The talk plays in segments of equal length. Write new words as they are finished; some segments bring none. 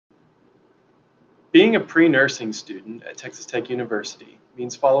Being a pre-nursing student at Texas Tech University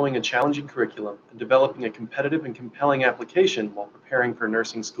means following a challenging curriculum and developing a competitive and compelling application while preparing for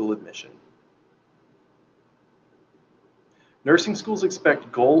nursing school admission. Nursing schools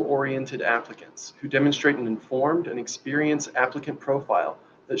expect goal-oriented applicants who demonstrate an informed and experienced applicant profile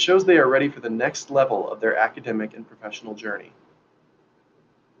that shows they are ready for the next level of their academic and professional journey.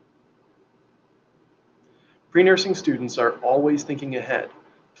 Pre-nursing students are always thinking ahead,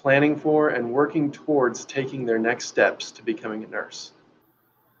 planning for and working towards taking their next steps to becoming a nurse.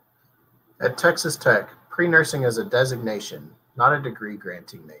 At Texas Tech, pre-nursing is a designation, not a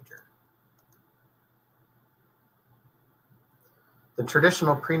degree-granting major. The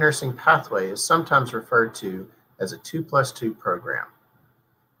traditional pre-nursing pathway is sometimes referred to as a 2+2 program.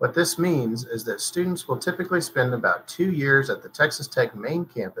 What this means is that students will typically spend about 2 years at the Texas Tech main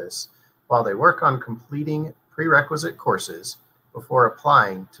campus while they work on completing prerequisite courses before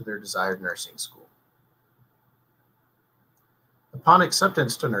applying to their desired nursing school. Upon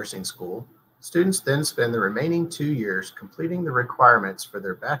acceptance to nursing school, students then spend the remaining 2 years completing the requirements for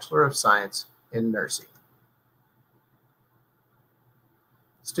their Bachelor of Science in Nursing.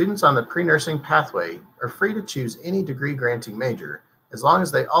 Students on the pre-nursing pathway are free to choose any degree-granting major as long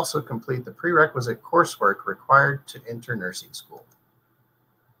as they also complete the prerequisite coursework required to enter nursing school.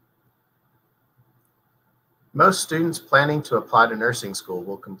 Most students planning to apply to nursing school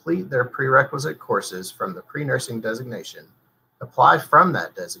will complete their prerequisite courses from the pre-nursing designation, apply from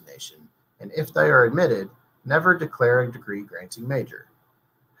that designation, and if they are admitted, never declare a degree-granting major.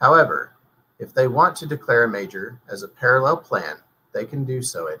 However, if they want to declare a major as a parallel plan, they can do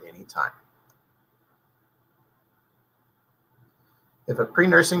so at any time. If a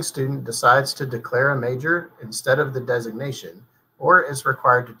pre-nursing student decides to declare a major instead of the designation, or is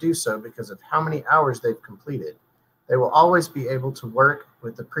required to do so because of how many hours they've completed, they will always be able to work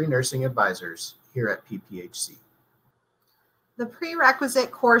with the pre-nursing advisors here at PPHC. The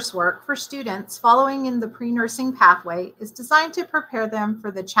prerequisite coursework for students following in the pre-nursing pathway is designed to prepare them for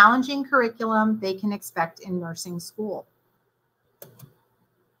the challenging curriculum they can expect in nursing school.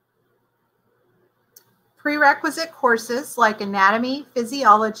 Prerequisite courses like anatomy,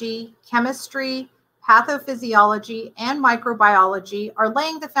 physiology, chemistry, pathophysiology, and microbiology are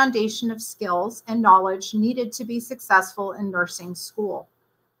laying the foundation of skills and knowledge needed to be successful in nursing school.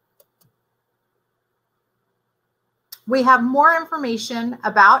 We have more information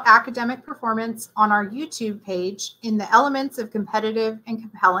about academic performance on our YouTube page in the Elements of Competitive and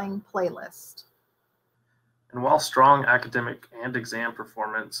Compelling playlist. And while strong academic and exam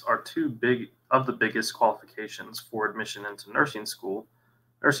performance are two of the biggest qualifications for admission into nursing school,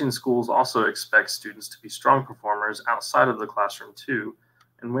 nursing schools also expect students to be strong performers outside of the classroom too,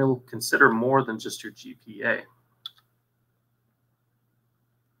 and will consider more than just your GPA.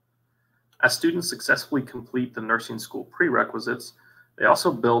 As students successfully complete the nursing school prerequisites, they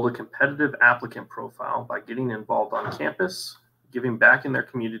also build a competitive applicant profile by getting involved on campus, giving back in their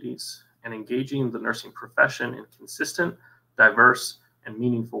communities, and engaging the nursing profession in consistent, diverse, and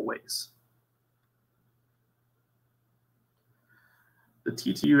meaningful ways. The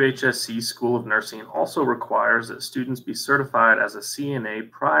TTUHSC School of Nursing also requires that students be certified as a CNA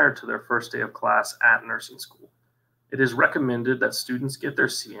prior to their first day of class at nursing school. It is recommended that students get their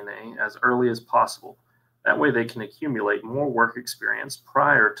CNA as early as possible. That way they can accumulate more work experience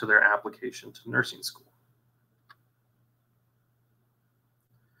prior to their application to nursing school.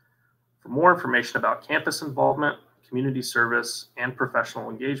 For more information about campus involvement, community service, and professional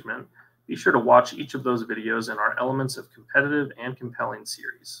engagement, be sure to watch each of those videos in our Elements of Competitive and Compelling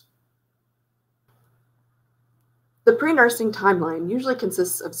series. The pre-nursing timeline usually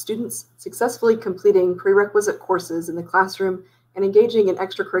consists of students successfully completing prerequisite courses in the classroom and engaging in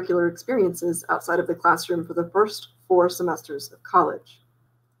extracurricular experiences outside of the classroom for the first 4 semesters of college.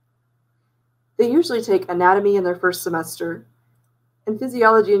 They usually take anatomy in their first semester and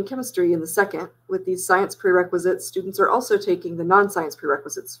physiology and chemistry in the second. With these science prerequisites, students are also taking the non-science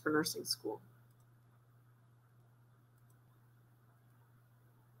prerequisites for nursing school.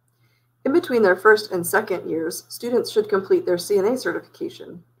 In between their first and second years, students should complete their CNA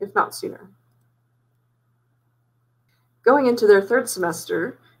certification, if not sooner. Going into their third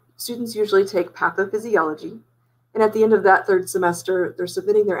semester, students usually take pathophysiology, and at the end of that third semester, they're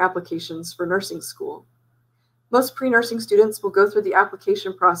submitting their applications for nursing school. Most pre-nursing students will go through the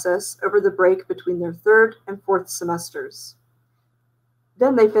application process over the break between their third and fourth semesters.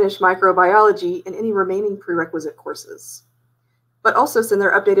 Then they finish microbiology and any remaining prerequisite courses, but also send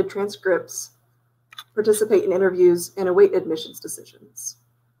their updated transcripts, participate in interviews, and await admissions decisions.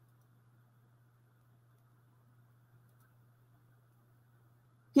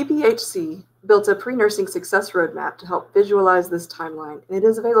 PPHC built a pre-nursing success roadmap to help visualize this timeline, and it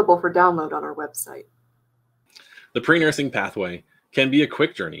is available for download on our website. The pre-nursing pathway can be a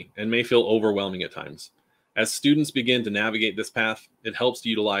quick journey and may feel overwhelming at times. As students begin to navigate this path, it helps to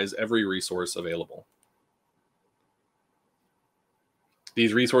utilize every resource available.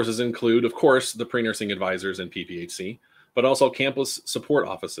 These resources include, of course, the pre-nursing advisors in PPHC, but also campus support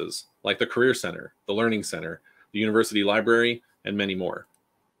offices like the Career Center, the Learning Center, the University Library, and many more.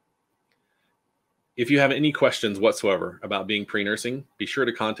 If you have any questions whatsoever about being pre-nursing, be sure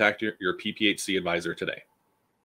to contact your PPHC advisor today.